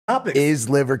topics. Is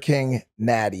Liver King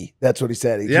Natty? That's what he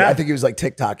said. Yeah. I think he was like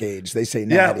TikTok age. They say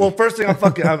Natty. Yeah, well, first thing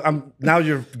I'm now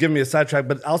you're giving me a sidetrack,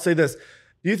 but I'll say this.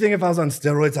 Do you think if I was on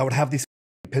steroids, I would have these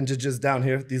appendages down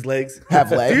here, these legs?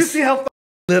 Have legs? Do you see how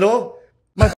little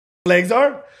my legs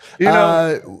are? You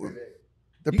know?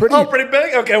 They're pretty... Oh, pretty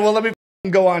big? Okay, well, let me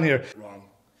go on here. Wrong.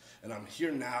 And I'm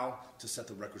here now to set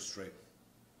the record straight.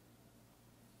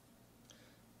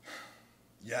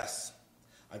 Yes,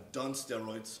 I've done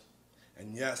steroids.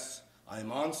 And yes, I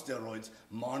am on steroids,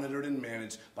 monitored and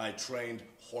managed by a trained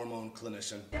hormone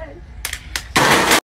clinician.